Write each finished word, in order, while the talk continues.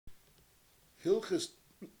Hilchis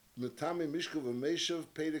Metame Mishkov Meshav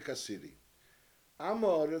Perek Asiri.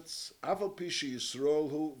 Amoritz, Aval Pishi Yisrael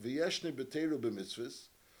Hu V'yeshne B'Teiru B'Mitzvahs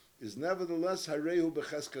is nevertheless Harehu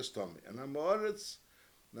B'Cheskas Tomi. And Amoritz,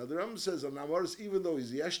 now the Rambam says on Amoritz, even though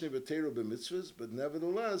he's Yeshne B'Teiru B'Mitzvahs, but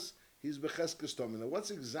nevertheless he's B'Cheskas Tomi. Now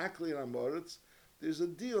what's exactly in Amoritz? There's a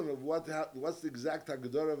deal of what's the exact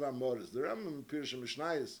Hagdara of Amoritz. The Rambam in Pirush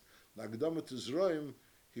Mishnayos, the Hagdama to Zroim,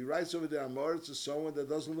 he writes over there, Amoritz is someone that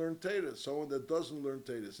doesn't learn Torah, someone that doesn't learn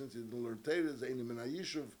Torah. Since he didn't learn Torah, Zaini Min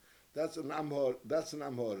HaYishuv, that's an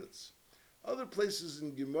Amoritz. Other places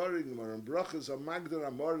in Gemara and Brachas are Magdar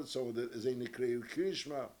Amoritz, someone that is a Nikreir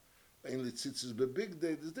Krishma, ein Litzitzis Bebig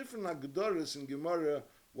Day. There's different Hagdaras in Gemara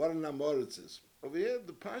what an Amoritz is. Over here,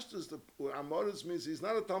 the Pashtus, the Amoritz means he's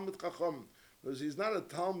not a Talmud Chacham. Because he's not a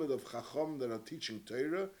Talmud of Chacham that are teaching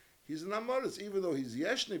Torah. He's an Amoritz, even though he's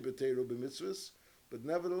Yeshne B'Teiru B'Mitzvahs, but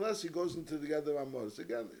nevertheless he goes into the gather of Amoritz.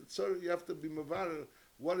 Again, so you have to be mavar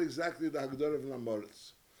what exactly the Hagdara of an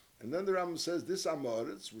Amoritz. And then the Rambam says this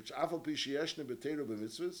Amoritz, which Afal Pi Sheyeshne B'Teiru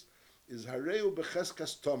B'Mitzvahs, is Hareu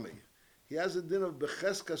B'Cheskas Tomi. He has a din of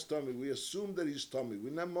B'Cheskas Tomi. We assume that he's Tomi.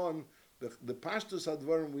 We nemon the Pashtus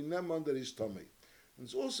Hadvarim. We nemon that he's Tomi. And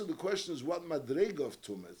it's also the question is what madrega of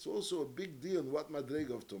tumah. It's also a big deal in what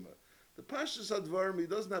madrega of tumah. The Pashtus Hadvarim, he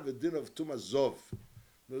doesn't have a din of tumah zov.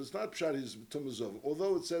 No, it's not pshat. He's tumah zov.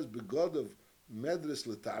 Although it says begod of medris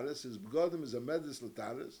letaris, his begodim is a medris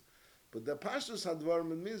letaris. But the Pashtus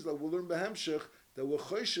Hadvarim means that we'll learn behemshech that we're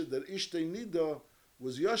chosheh that ishtei nida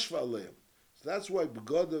was yoshva aleim. So that's why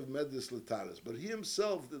begod of medris letaris. But he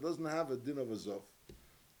himself doesn't have a din of a zov.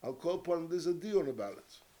 I'll call upon him. There's a dion about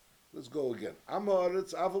it. Let's go again.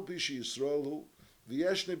 Amoritz, Aval Pishi Yisrael Hu,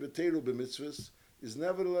 V'yeshne B'Teiru B'Mitzvahs, is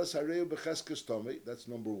nevertheless Hareu B'Cheskas Tomi. That's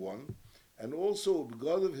number one. And also,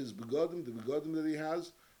 begodim, his begodim, the begodim that he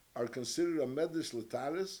has, are considered a medris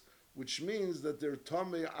letaris, which means that they're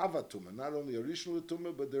Tomei Avatuma, not only a Rishon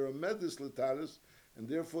Latuma, but they're a medris letaris, and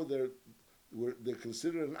therefore they're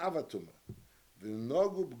considered an Avatuma.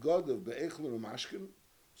 V'nogu begodim be'echlon u'mashkin,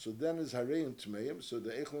 so then is Harei and Tmeim, so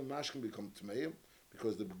the echlon u'mashkin become Tmeim,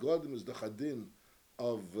 because the begodim is the chadin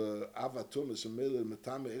of avatumas and mele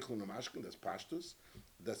metame echlon mashkin. That's pashtus.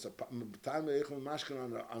 That's a metame echlon mashkin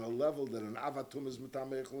on a level that an avatum is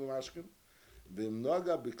metame echlon mashkin.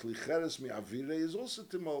 V'imnaga b'klicheres mi'avire is also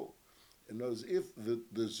timo. In other words, if the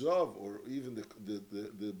zov or even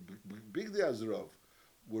the big zov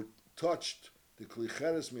were touched, the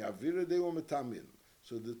klicheres mi'avire they were metamin.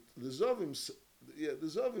 So the zov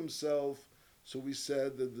himself. So we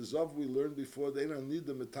said that the Zav we learned before, they don't need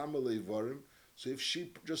the Metamale Varim. So if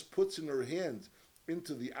she just puts in her hand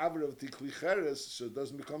into the Aver of Tiklicheres, so it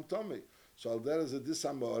doesn't become Tomei. So Aldera as a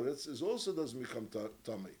Disamoritz is also doesn't become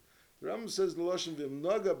Tomei. The Rambam says the Lashon Vim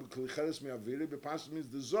Noga B'Klicheres Me'aviri, B'Pashtus means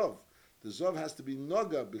the Zav. The Zav has to be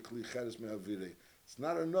Noga B'Klicheres Me'aviri. It's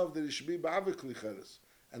not enough that it should be Ba'aver Klicheres.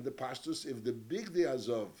 And the Pashtus, if the big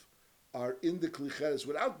Zav are in the Klicheres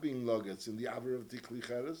without being Nogats in the Aver of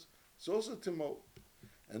Tiklicheres, it's also Timo.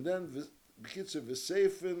 And then, B'kitzer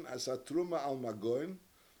v'seifin as atruma al magoin,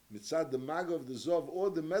 mitzad the mag of the zov, or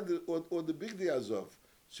the big di azov.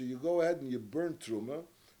 So you go ahead and you burn truma,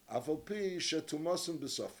 afal pi shetumosin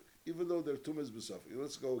b'sofik, even though their tumah is b'sofik.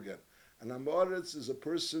 Let's go again. An amoritz is a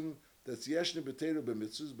person that's yeshne b'teiru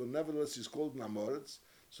b'mitzvahs, but nevertheless he's called an amoritz.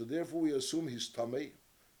 So therefore we assume he's tamei,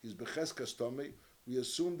 he's b'cheskas tamei. We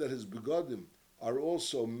assume that his begodim are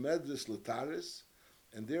also medris letaris,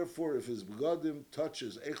 and therefore, if his begodim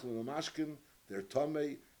touches echlon umashkin, they're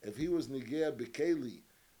tamei. If he was nigea bekeli,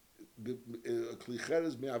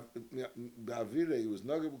 klicheres me'avire, he was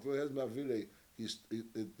nageh klicheres me'avire,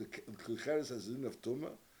 the klicheres has a din of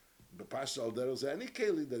tumah. B'pashas al say any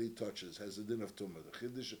keli that he touches has a din of tumah. The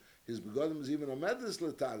chiddush, his begodim is even a medris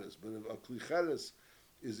letaris, but if a klicheres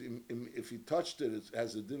is, if he touched it, it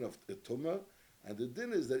has a din of tumah. And the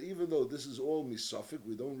din is that even though this is all misafik,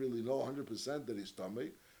 we don't really know 100% that he's tamei,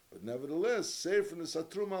 but nevertheless, seif and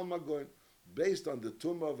satrum al magoin, based on the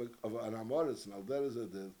tumah of an amoritz, and al is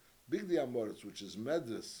the big di amoritz, which is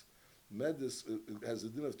medris. Medris has the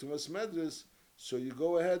din of tumas medris, so you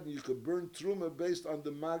go ahead and you could burn truma based on the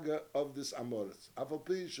maga of this amoritz.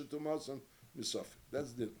 Afalpi shetumasan misafik.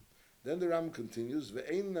 That's din. Then the Ram continues,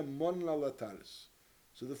 ve'ein nemon lataris.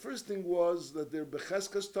 So the first thing was that they're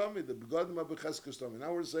becheskas tami, the begodim are becheskas tami.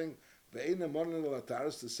 Now we're saying ve'ein nemonin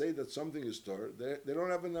lataris, to say that something is Torah. They don't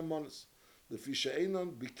have an nemonis. The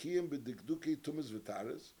fisha'inon bikiyim b'dikduki tumis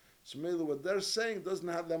v'taris. So maybe what they're saying doesn't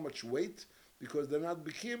have that much weight because they're not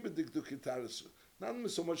bikiyim b'dikduki taris. Not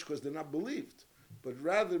so much because they're not believed, but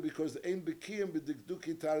rather because they ain't bikiyim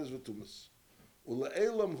b'dikduki taris v'tumis.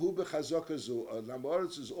 Ule'elam hu bechazaka zu. An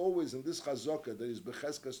amoritz is always in this chazaka that is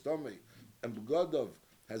becheskas tomei, and Begodov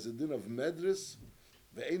has a din of medris,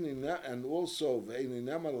 and also ve'eini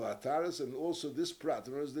neman lataris, and also this prat.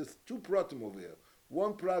 In other words, there's two pratim over here.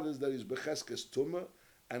 One prat is that is becheskas tumah,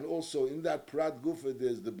 and also in that prat gufa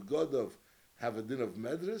there's the Begodov have a din of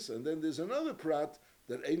medris, and then there's another prat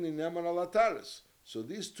that eini neman lataris. So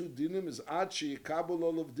these two dinim is ad she'yikabel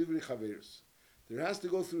all of divri chaveris. There has to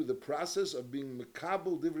go through the process of being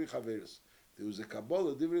mekabel divri chaveris. There was a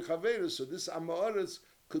kabbalah divri chaveris, so this amoritz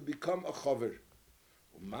could become a chaver.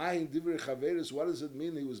 Mahin divri chaveris, what does it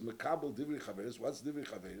mean he was mekabel divri chaveris? What's divri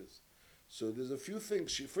chaveris? So there's a few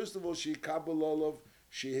things. First of all, she kabel all of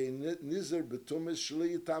nizer betumis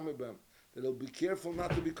shli yitamibem. That he'll be careful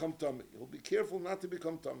not to become tummy. He'll be careful not to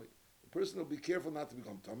become tummy. The person will be careful not to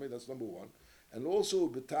become tummy. That's number one. And also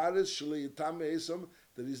betaris shli yitame esam,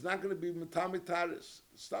 that he's not going to be metami taris.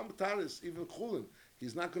 Stam taris, even chulin,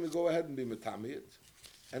 he's not going to go ahead and be metami it.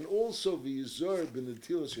 And also v'yizor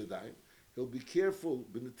b'netilas yadayim, he'll be careful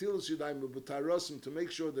b'netilas yadayim b'tarasim to make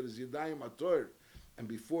sure that his yadayim ator, and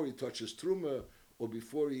before he touches truma or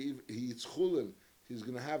before he eats chulin, he's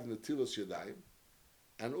going to have netilas yadayim.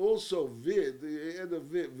 And also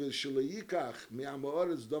v'shalayikach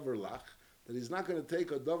mi'amoritz davar lach, that he's not going to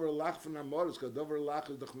take a davar lach from amoritz, because davar lach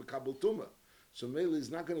is doch mekabel tuma. So Mele is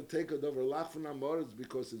not going to take a davar lach from amoritz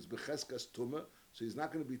because it's becheskas tuma. So he's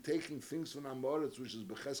not going to be taking things from amoritz which is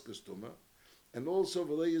becheskas tuma. And also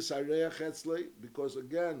v'lei yisareach etzlei, because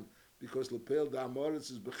lepel the amoritz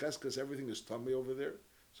is becheskas, everything is tummy over there.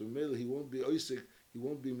 So Mele he won't be oisik, he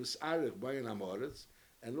won't be misarech by an amoritz.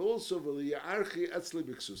 And also v'lei yarchi etzlei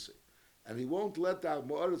b'ksusei, and he won't let the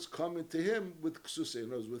amoritz come into him with ksusei,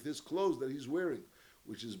 with his clothes that he's wearing,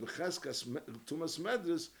 which is becheskas tumas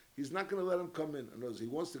medris. He's not going to let him come in. In other words, he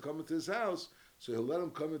wants to come into his house, so he'll let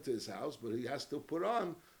him come into his house, but he has to put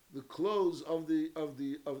on the clothes of the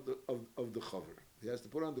chaver. He has to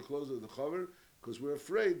put on the clothes of the chaver because we're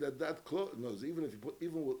afraid that clothes. No, even if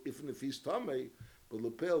he's tamei, but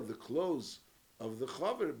lepel the clothes of the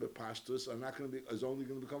chaver bepashtus are not going to be, is only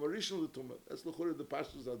going to become a rishon l'tumah. That's l'chura the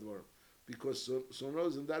pashtus advar, because so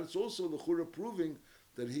knows, and that it's also l'chura proving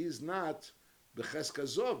that he's not b'cheska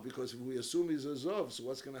zov, because if we assume he's a zov, so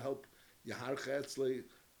what's going to help Yahar Chetzle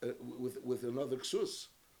with another ksus?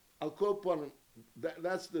 I'll call upon him.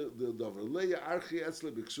 That's the dover. Le Yahar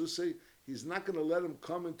Chetzle b'ksusei. He's not going to let him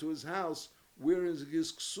come into his house wearing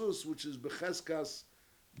his ksus, which is b'cheskas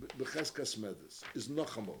medes, is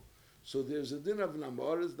nochamo. So there's a din of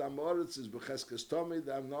namoritz. The amoritz is b'cheskas tomi.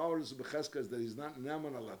 The amoritz is b'cheskas that he's not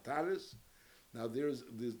naman alataris. Now there's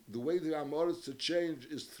the way the amoritz to change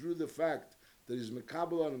is through the fact that he's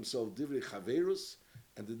mekabel on himself divrei chaverus,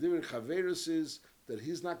 and the divrei chaverus is that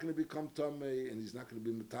he's not going to become tamei, and he's not going to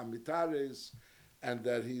be metami tares, and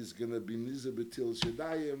that he's going to be nizer b'tilas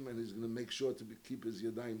yadayim, and he's going to make sure to keep his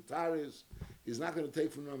yadayim tares. He's not going to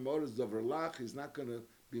take from the amoritz davar lach. He's not going to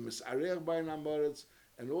be misareach by an amoritz,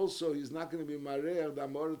 and also he's not going to be mareach the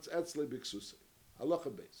amoritz etzle b'ksusei.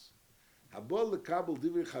 Halacha beis. Habol lekabel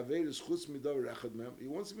divrei chaverus chutz midavar echad mem. He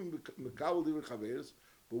wants to be mekabel divrei chaverus,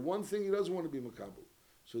 but one thing he doesn't want to be makabel.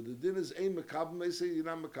 So the din is ein makabel. They say you're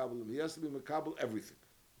not makabel him. He has to be makabel everything.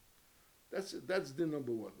 That's din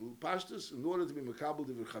number one. Pashtus, in order to be makabel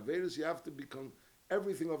divrei chaverus, you have to become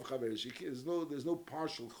everything of chaverus. There's no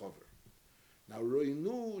partial chaver. Now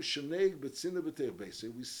roinu sheneg betzina b'teich beisei.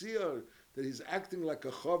 We see that he's acting like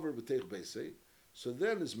a chaver b'teich beisei. So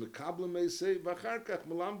then is makabel meisei v'achar kach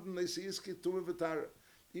melamden neisi iski tumah v'tara.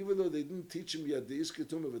 Even though they didn't teach him yet the iski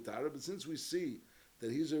tumah v'tara, but since we see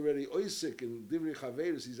that he's already oisik in divrei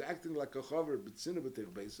chaveris, he's acting like a chaver b'tzina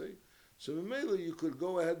b'teich beisei. So Mimele, you could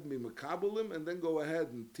go ahead and be makabel him, and then go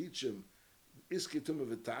ahead and teach him iski tumah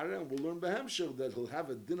v'tara, and we'll learn behemshech that he'll have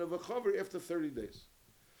a din of a chaver after 30 days.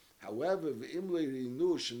 However, v'imle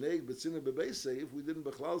rinu sheneg b'tzina b'beisei, if we didn't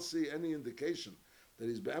b'chlal see any indication that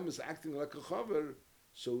he's be'emes acting like a chaver,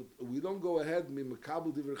 so we don't go ahead and be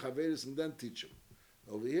makabel divrei chaveris and then teach him.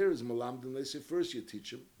 Over here is malamden. They say first you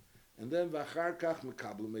teach him, and then v'achar kach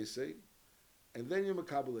mekabel meisei, and then you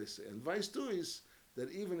mekabel meisei. And vice too is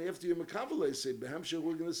that even after you mekabel meisei, behemshech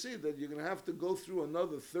we're going to see that you're going to have to go through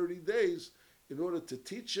another 30 days in order to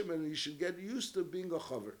teach him, and he should get used to being a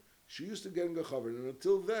chaver. She used to getting a chaver, and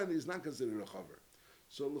until then he's not considered a chaver.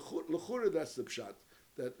 So l'chura, that's the pshat.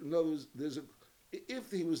 That in other words,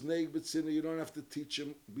 if he was neig b'tzina, you don't have to teach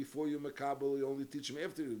him before you mekabel. You only teach him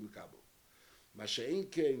after you mekabel. Masha'in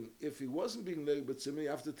came, if he wasn't being neig b'tzina, you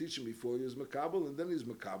have to teach him before he was mekabel, and then he's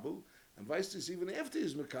mekabel. And vice versa, even after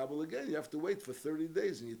he's mekabel, again, you have to wait for 30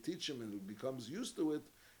 days, and you teach him, and he becomes used to it,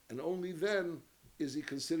 and only then is he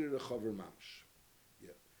considered a chaver mamash.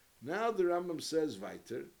 Now the Rambam says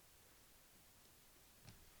weiter,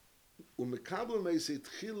 umekabel meisei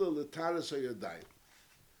tchila letaris hayadayim.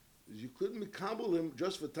 You couldn't mekabel him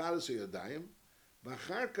just for taris hayadayim,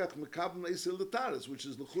 v'achar kach mekabel meisei letaris, which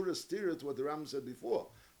is l'chura stira to what the Rambam said before.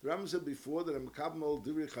 The Rambam said before that a mekabel ol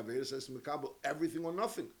divrei chaveris says mekabel everything or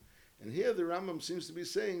nothing. And here the Rambam seems to be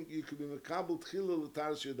saying you could be mekabel tchila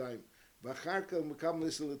letaris hayadayim, v'achar kach mekabel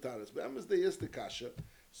meisei letaris. But Rambam's the the kasha.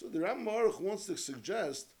 So the Rambam Aruch wants to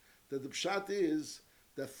suggest that the pshat is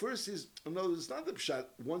that first he's, no, it's not the pshat,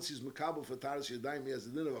 once he's mekabel for taras yadayim, he has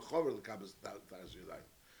the din of a chover l'kabel taras yadayim.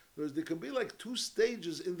 Whereas there can be like two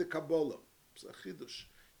stages in the Kabbalah. It's a chidush.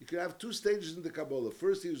 You can have two stages in the Kabbalah.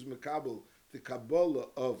 First he was mekabel, the Kabbalah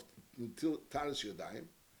of taras yadayim,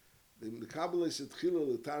 the Kabbalah is tchila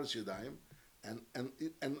l'taras yadayim, and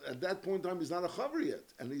at that point in time he's not a chover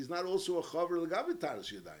yet, and he's not also a chover l'gabi taras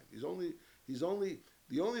yadayim. He's only,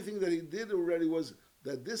 the only thing that he did already was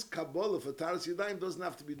that this Kabbalah for Taras Yadayim doesn't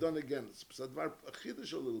have to be done again. It's Sadvar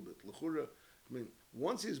Chidush a little bit. L'chura, I mean,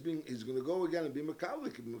 once he's going to go again and be Makabel, he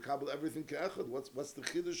can Makabel everything Ke'echad. What's the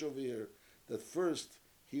Chidush over here? That first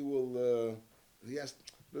he will, he has,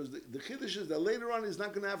 the Chidush is that later on he's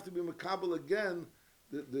not going to have to be Makabel again,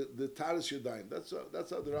 the Taras Yadayim. That's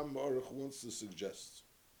how the Rambam Aruch wants to suggest.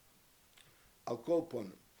 I'll call upon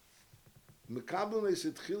him. Mekabel neis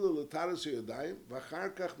etchila letaris yadayim,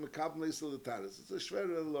 v'achar kach mekabel neis letaris. It's a shver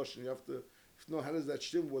lashon. You have to know how does that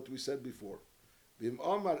stem what we said before. V'im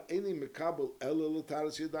omar eni mekabel ela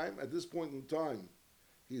letaris yadayim. At this point in time,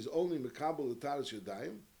 he is only mekabel letaris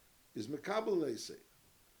yadayim. Is mekabel neisei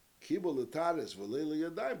kibel letaris v'leila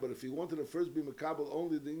yadayim. But if he wanted to first be mekabel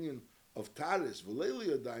only the union of taris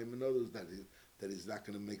v'leila yadayim, in other words that he's not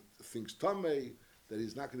going to make things tamei, that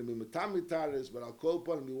he's not going to be metami taris, but I'll call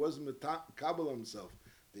upon him, he wasn't metami himself.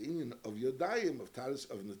 The union of yadayim, of taris,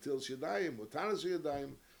 of natil yadayim, or taris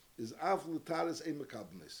yadayim, is af l'taris a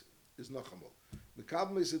mekabel is nachamol.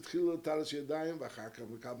 Mekabel meis etchila taris yadayim, v'achar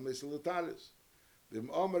mekabel meis l'taris. V'im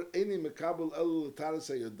omer eni mekabel elu l'taris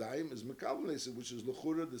yadayim is mekabel meis, which is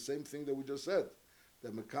l'chura, the same thing that we just said.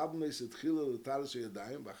 That mekabel meis etchila l'taris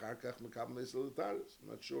yadayim, v'achar mekabel meis l'taris.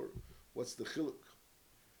 I'm not sure what's the chiluk.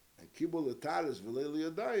 And kibul letaris v'leili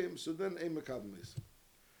yadayim, so then a mekabel meisei.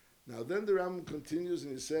 Now then the Rambam continues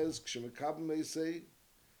and he says, K'shemekabel meisei,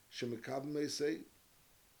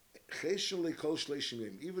 cheshen lekol shleishim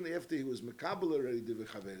yom. Even after he was mekabel already divrei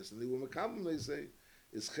chaveres, and they were mekabel meisei,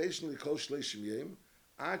 is cheshen lekol shleishim yom,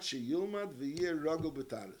 ad sheyilmad v'yeh ragel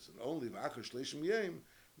b'taris. And only v'achar shleishim yom,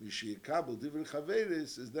 v'sheyikabel divrei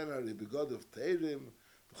chaveres, is then already begod of teirim,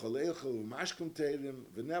 v'chol eichel v'mashkum teirim,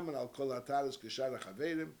 v'neman al kol hataris k'shar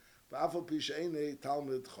chaverim,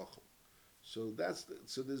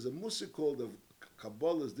 so there's a musik called of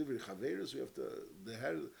Kabbalah's Divrei Chaveris. We have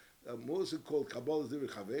to a musik called Kabbalah's Divrei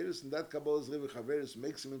Chaveris, and that Kabbalah's Divrei Chaveris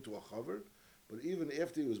makes him into a chaver. But even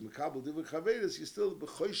after he was Mekabel Divrei Chaveris, he's still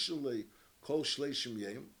b'choishelei kol shleishim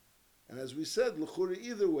yom. And as we said, l'chura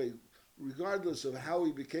either way, regardless of how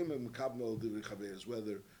he became a Mekabel Divrei Chaveris,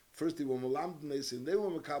 whether first he was Malamd Neisei and they were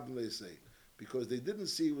Mekabel Neisei, because they didn't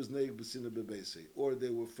see he was neig b'sina b'beisei, or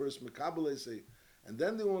they were first mekabel eisei, and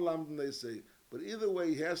then they were lamdan eisei. But either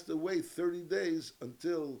way, he has to wait 30 days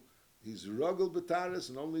until he's rugel b'taris,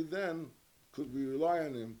 and only then could we rely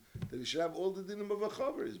on him that he should have all the dinim of a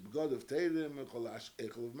chaver. He's begod of teirim, echol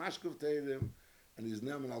of mashkov teirim, and he's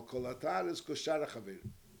neman al kol hataris koshar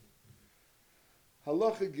chaverim.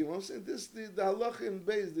 Halacha gimel, and this the halacha in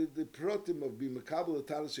base the protim of being mekabel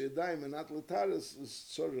letaris yadayim and not letaris is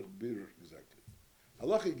sort of bir exactly.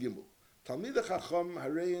 Halacha gimel, talmid chacham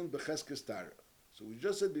harein becheskes tara. So we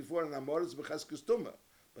just said before an amoritz becheskes tuma,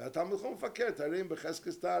 but talmid chacham fakert harein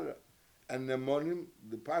becheskes tara, and nemonim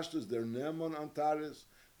the pastors they're nemon on taris.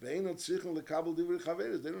 Ve'enot tzrichen lekabel divrei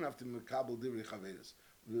chaveres. They don't have to mekabel divrei chaveres.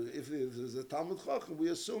 If there's a talmid chacham, we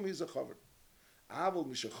assume he's a chaver. Aval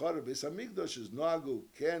mishachar beis hamikdash is noagu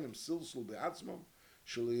kenim silsul beatzmam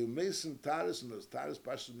shlo yemesen taris, and those taris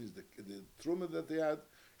pashtus means the truma that they had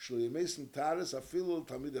shlo yemesen taris afilu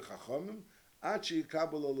talmidei chachamim ad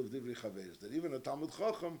sheyikabel all of divrei chaveres. That even a talmid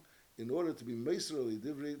chacham, in order to be meisrali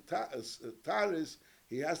divrei taris,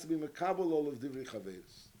 he has to be mekabel all of divrei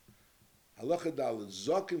chaveres. Halacha daled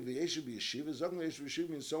zokim v'yeshiv b'yeshiva. Zokim v'yeshiv b'yeshiva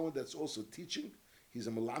means someone that's also teaching. He's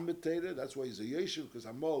a melamed teira. That's why he's a yeshiv, because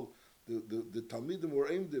Hamol. The Talmidim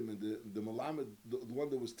were aimed him, and the Malamed, the one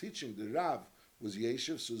that was teaching, the Rav, was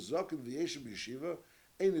Yeshiv. So Zokin v'Yeshiv Yeshiva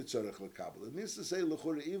ain't it tzarech lekabel. It means to say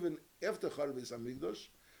l'chura even after Charav Beis Hamikdash,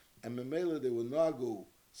 and Memela they will not go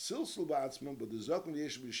silsul ba'atzmam, but the Zokin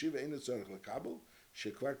v'Yeshiv Yeshiva ain't it tzarech lekabel.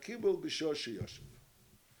 Shekvar kibel b'shor sheyoshiv.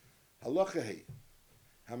 Halacha hey,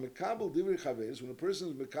 Hamekabel divrei chaveris, when a person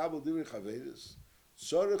is mekabel divrei chaveris,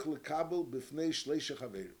 tzorich lekabel b'fnei shleisha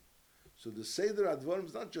chaverim. So the Seder Advarim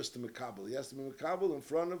is not just a Mekabel. He has to be Mekabel in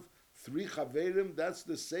front of three Chaverim. That's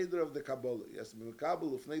the Seder of the Kabbalah. He has to be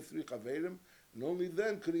Mekabel of three Chaverim, and only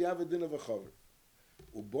then could he have a din of a Chaver.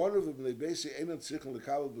 Uborov ibnei Beisi einan tzrichen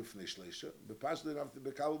lekabel b'fnei shleisha. B'pas they don't have to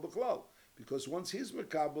be Mekabel b'chlal, because once he's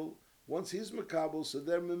Mekabel, so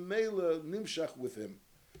they're Memela nimshach with him.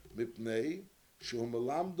 Mipnei shehu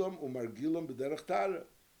melamdom umargilam b'derech tara,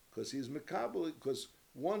 because he's Mekabel. Because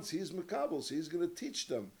once he's Mekabel, so he's going to teach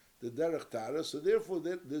them the derech tara, so therefore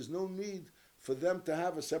there's no need for them to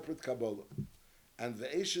have a separate Kabbalah. And the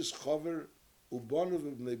Eishes Chover Ubonov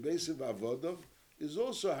Ibnei Beisiv Avodov is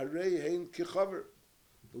also Harei Hein Kichover.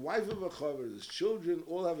 The wife of a Chover, his children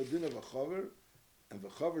all have a din of a Chover, and the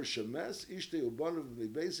Chover Shemes, Ishtei Ubonov Ibnei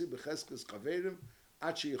Beisiv Becheskes Chaverim,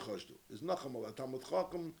 Achi Yechoshdu. Is Nacham al Talmud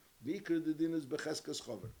Chacham, Beikr the din is Becheskes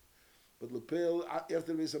Chover. But Lepel,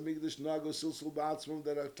 after the Beis HaMikdash, Nago Silsul Ba'atzmum,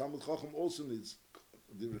 that Talmud Chacham also needs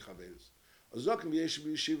Divrei Chaveris. A Zokim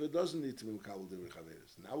Yeshiva Yeshiva doesn't need to be Mekabel Divrei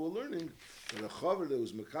Chaveris. Now we're learning that a Chaver that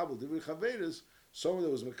was Mekabel Divrei Chaveris, someone that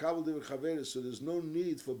was Mekabel Divrei Chaveris, so there's no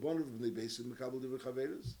need for Bonav B'nei Beis Mekabel Divrei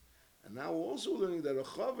Chaveris. And now we're also learning that a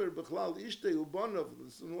Chaver B'chlal Ishtei Ubonav.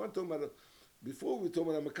 We're talking about before we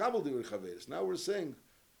talking about a Mekabel Divrei Chaveris. Now we're saying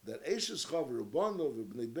that Eishes Chaver Ubonav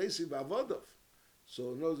B'nei Beis B'avodav.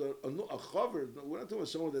 So no, a Chaver. We're not talking about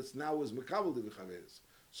someone that's now is Mekabel Divrei Chaveris.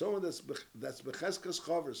 Someone that's becheskas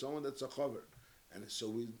chaver, someone that's a chaver, and so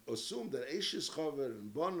we assume that Eishes chaver and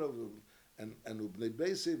Bonov and Ubnei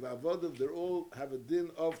Beisiv Avodav, they all have a din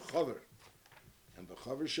of chaver, and the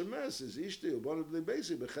chaver shemes is Ishtei Ubonov Ubnei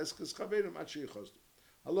Beisiv becheskas chaverim at sheyichosdu.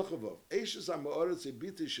 Halacha vav Eishes Hamoretz a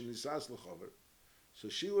bitei shenisas lechaver, so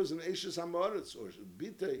she was an Eishes Hamoretz or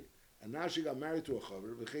bitei, and now she got married to a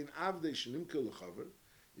chaver. V'chein avdei shenimkel lechaver.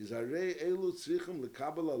 Is Harei Elu Tzrichim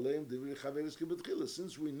Lekabel Aleim Divrei Chaveris Kibetchila.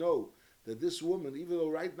 Since we know that this woman, even though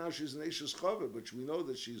right now she's an Eishes Chaver, but we know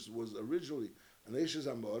that she was originally an Eishes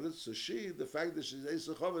Amoritz, so the fact that she's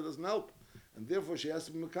Eishes Chaver doesn't help, and therefore she has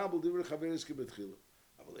to be Mekabel Divrei Chaveris Kibetchila.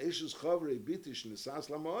 Aval Eishes Chaver Ebitish Nisas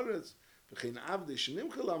Lamoritz, V'chein Avdei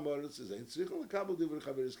Shenimchel Lamoritz is Ein Tzrichim Lekabel Divrei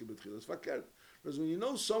Chaveris Kibetchila. It's fakert. Because when you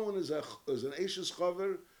know someone is an Eishes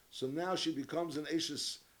Chaver, so now she becomes an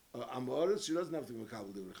Eishes Amoritz, she doesn't have to be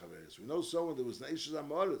Mekabel Divrei Chaveris. We know someone that was an Eishes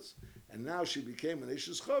Amoritz, and now she became an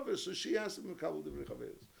Eishes Chaver, so she has to be Mekabel Divrei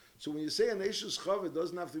Chaveris. So when you say an Eishes Chaver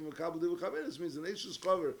doesn't have to be Mekabel Divrei Chaveris, means an Eishes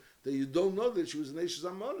Chaver that you don't know that she was an Eishes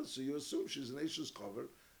Amoritz, so you assume she's an Eishes Chaver,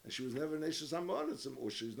 and she was never an Eishes Amoritz, or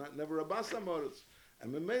she's never a Bas Amoritz.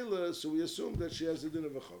 And Memela, so we assume that she has the din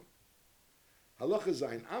of a Chaver. Halacha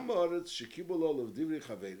Zayin, Amoritz shekibol ol of Divrei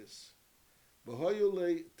Chaveris,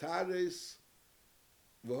 v'hoyulei tares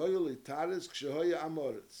v'hoyuli tares kshehoya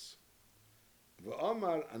amoritz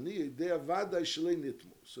v'omar ani yedei avadai shlei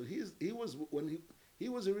nitmu. So he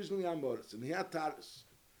was originally amoritz and he had tares,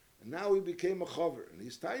 and now he became a chover, and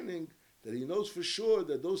he's taining that he knows for sure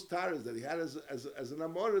that those tares that he had as an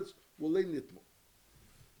amoritz will lay nitmu.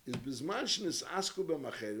 Is bizman shnis asku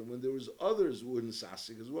b'macherim, when there was others who were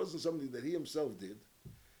nisasik, it wasn't something that he himself did.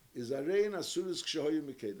 Is arein asuris kshehoya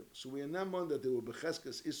mikedem. So we enaman that they were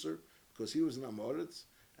becheskes iser because he was an amoritz.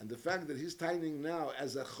 And the fact that he's taining now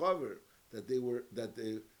as a chaver that they were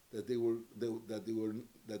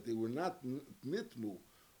not nitmu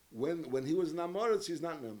when he was an amoritz, he's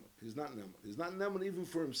not neman. He's not neman even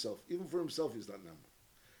for himself. Even for himself, he's not neman.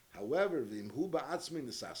 However, v'imhu ba'atzmi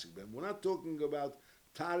nesasik bem. We're not talking about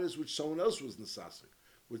tares which someone else was nesasik.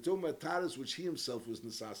 We're talking about tares which he himself was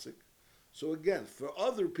nesasik. So again, for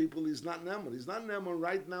other people, he's not neman. He's not neman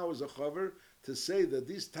right now as a chaver to say that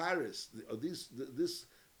these tares or this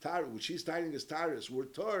tar, which he's tying as taris, were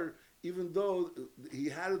tar, even though he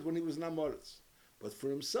had it when he was an amoritz. But for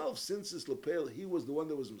himself, since it's lepel, he was the one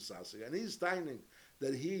that was misasik, and he's tying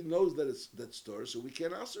that he knows that that's tar, so we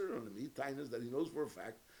can't answer on him. He tying that he knows for a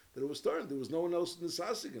fact that it was tar, and there was no one else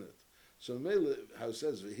misasik in it. So how it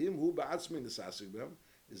says v'him hu ba'atzmi misasik b'hem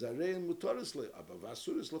is arein mutaris le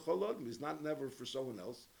abavasuris lecholodim. He's not never for someone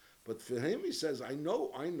else, but for him he says, I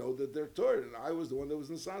know that they're tar, and I was the one that was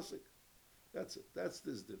misasik. That's it. That's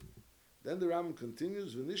this din. Then the Rambam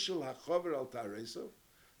continues, v'nishal hachaver al taresav.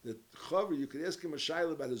 The chaver, you could ask him a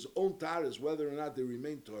shayla about his own tares, whether or not they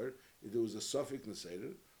remain tar, if there was a suffix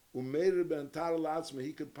neseder. Umeir ben tar la'atzma,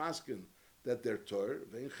 he could paskin that they're tar.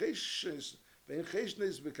 Ve'in cheshnes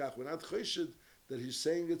bekach. We're not cheshed that he's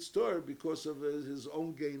saying it's tar because of his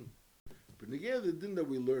own gain. But again, the din that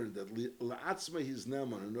we learned that la'atzma he's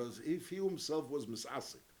neman, and if he himself was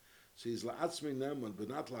misasik. So he's la'atzmi neman, but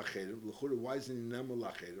not lacherim. L'chura, why isn't he neman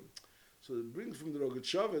lacherim? So it brings from the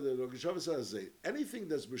Rogatchover says, anything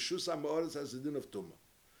that's B'Shus HaMa'aretz has a din of Tumah.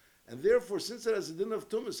 And therefore, since it has a din of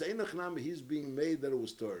Tumah, Seinach Nami, he's being made that it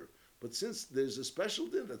was Torah. But since there's a special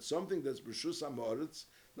din, that's something that's B'Shus HaMa'aretz,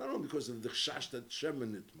 not only because of the Chash that Shem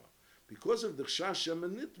and Nitma, because of the Chash Shem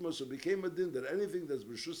and Nitma, so it became a din that anything that's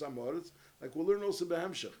B'Shus HaMa'aretz, like we'll learn also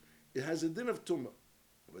Behemshech, it has a din of Tumah.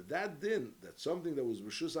 But that din, that something that was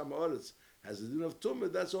B'Shus HaMa'aretz, has a din of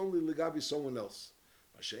Tumah, that's only Legabi someone else.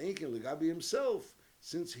 Masha'enkin Legabi himself,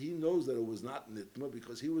 since he knows that it was not Nitma,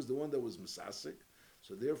 because he was the one that was Mesasik,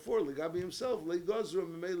 so therefore, Legabi himself, Legazra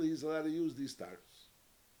Memele, he's allowed to use these taros.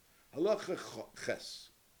 Halacha Ches.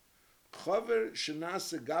 Chaver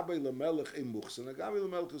Shenase Gabay Lamelech Emuchsen. A Gabay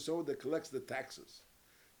Lamelech is someone that collects the taxes.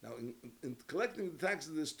 Now, in collecting the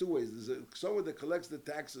taxes, there's two ways. There's someone that collects the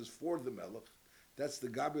taxes for the Melech. That's the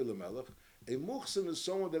Gabay Lamelech. A Muchsen is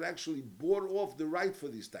someone that actually bought off the right for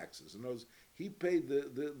these taxes. In other words, he paid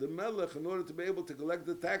the Melech in order to be able to collect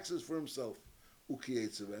the taxes for himself.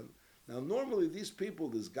 Ukiyetzeven. Now, normally these people,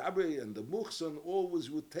 this Gabi and the Muchsan, always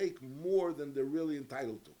would take more than they're really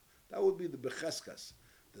entitled to. That would be the Becheskas,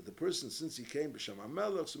 that the person, since he came B'Shem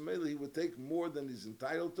HaMelech, so Mele he would take more than he's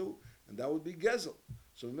entitled to, and that would be Gezel.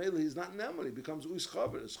 So Mele he's not Neman, he becomes Uis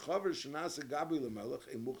Chaver. It's Chaver Shenase Gabi LeMelech,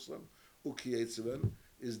 a Muchsan, Ukiyetzeven,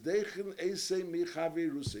 is Dechen Eisei Michavi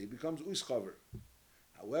Rusi. He becomes Uis Chaver.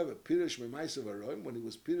 However, Pirish Memaisav Aroim, when he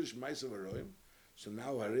was Pirish Memaisav Aroim, so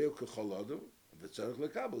now Hareu Kecholodom, he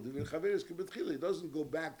doesn't go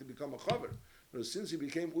back to become a chaver. But since he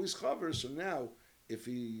became uis chaver, so now if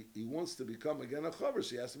he wants to become again a chaver,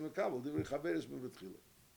 so he has to be kabel. Divri chaverus mebetchila.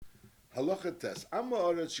 Halacha tes. Amma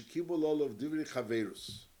oretz shekibul all of divri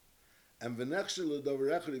chaverus, and v'nechshel ledover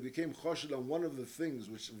echad, he became choshed on one of the things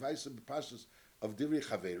which vice the pashas of divri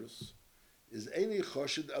chaverus is any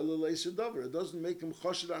choshed alaleis dover. It doesn't make him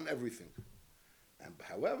choshed on everything. And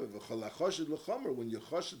however, v'chol choshed lechomer, when you're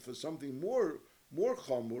choshed for something more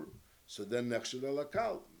chomur, so then nechshud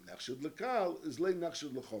alakal. Nechshud lakal is lay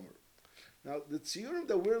nechshud lechomer. Now, the tziurim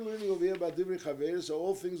that we're learning over here about Divrei Chaveris are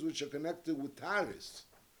all things which are connected with taris.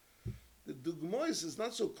 The dugmois is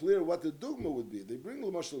not so clear what the dugma would be. They bring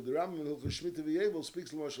l'mashal, the Rambam in Hilchos Shmita V'Yevel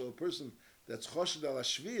speaks l'mashal, a person that's choshed al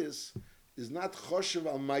hashvius is not choshev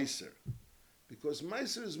al meiser. Because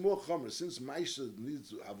meiser is more chomer. Since meiser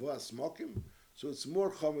needs avoah smokim, so it's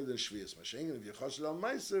more chomer than shvius. Mashengen, if you're choshed al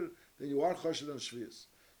meiser, then you are choshed on shvius.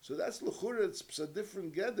 So that's l'chura, it's a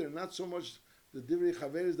different gather, not so much the Divrei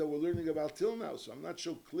Chaveris that we're learning about till now. So I'm not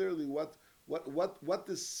sure clearly what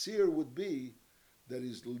the seer would be that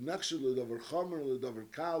is l'nachshel l'dover chomer, l'dover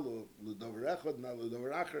kal, or l'dover echad, not l'dover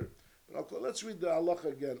acher. But okay, let's read the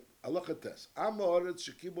halacha again. Halacha tes. Am ha'aretz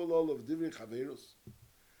shekibol all of Divrei Chaveros,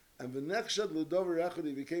 and v'nechshad l'dover echad,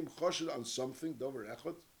 he became choshed on something, dover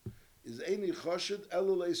echad, is any choshed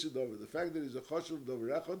elo leisi dover. The fact that he's a choshed dover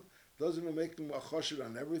echad doesn't even make him a choshed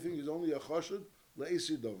on everything. He's only a choshed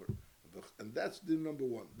leisi dover. And that's the number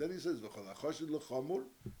one. Then he says, "V'chol hachoshed lechamur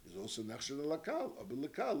is also nechshed alakal, aber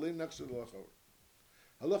lekal le nechshed alachamur."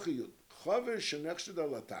 Halacha yud chaver shenechshed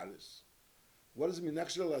alataris. What does it mean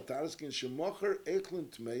nechshed alataris? Kin shemocher eichlin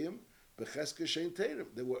tmeim becheske shein terim.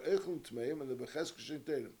 They were eichlin tmeim and the becheske shein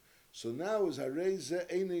terim. So now is hareze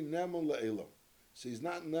einei nemel le'elam. So he's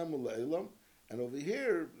not nemel le'elam. And over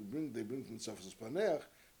here they bring from Safas Paneach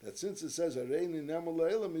that since it says harei nemel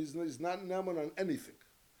le'elam, he's not nemel on anything.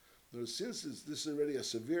 Since this is already a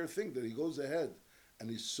severe thing that he goes ahead and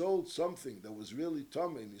he sold something that was really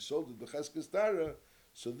tummy and he sold it b'cheskes tara,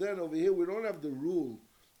 so then over here we don't have the rule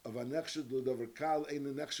of a nechshed l'dover kal, ein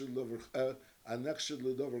a nechshed l'dover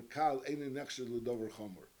kal, ein a nechshed l'dover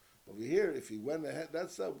chomer. Over here, if he went ahead,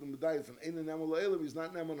 that's the medayah from ein a nemel le'elam, he's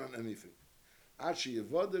not nemel on anything. Ashi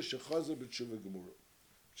yevoda shechazer b'tshuva gemura.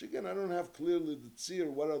 Which again, I don't have clearly the tzir,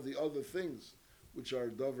 what are the other things which are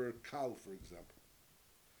dover kal, for example.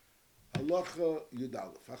 Halacha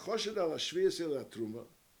Yudalef. Hachoshed al hashviyas el hatruma,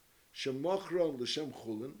 shemochron l'shem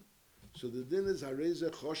chulin. So the din is hareze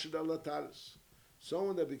choshed al hataris.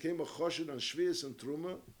 Someone that became a choshed on shviyas and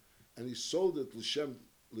truma, and he sold it l'shem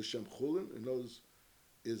chulin. In those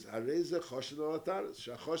is hareze choshed al hataris.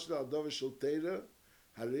 Shachoshed al dover shel teira,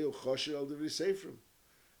 hareu choshed al devri seifrim.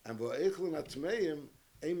 And va'eichlin atmeim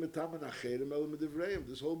ein metamen acherim el medivreim.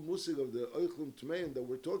 This whole musig of the oichlin tmeim that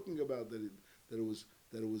we're talking about, that it was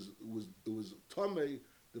Tomei,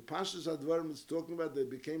 the Pashas Advarim is talking about they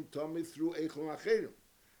became Tomei through Eichlon Acherim.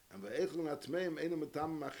 And Eichlon Atmeim Einam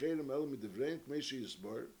Atam Acherim El Midivrein Kmeishi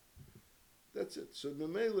Yisbar. That's it. So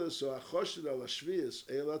Memela, so Achoshed al Ashvias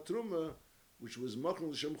El Atruma, which was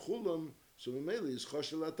Machon L'Shem Chulam, so Memela is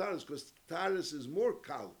Choshed al Taris, because Taris is more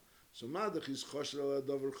kal. So Madach is Choshed al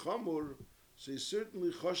Dover Chamur, so he's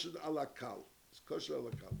certainly choshed ala kal. It's kosher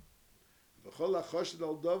ala kal. V'chol hachoshed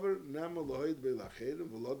al dover nemo lohoid beilacherem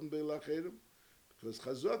v'loden beilacherem because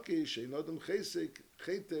chazoki sheinodem chesek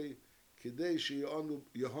chete kidei sheyahonu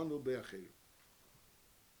be'acherem.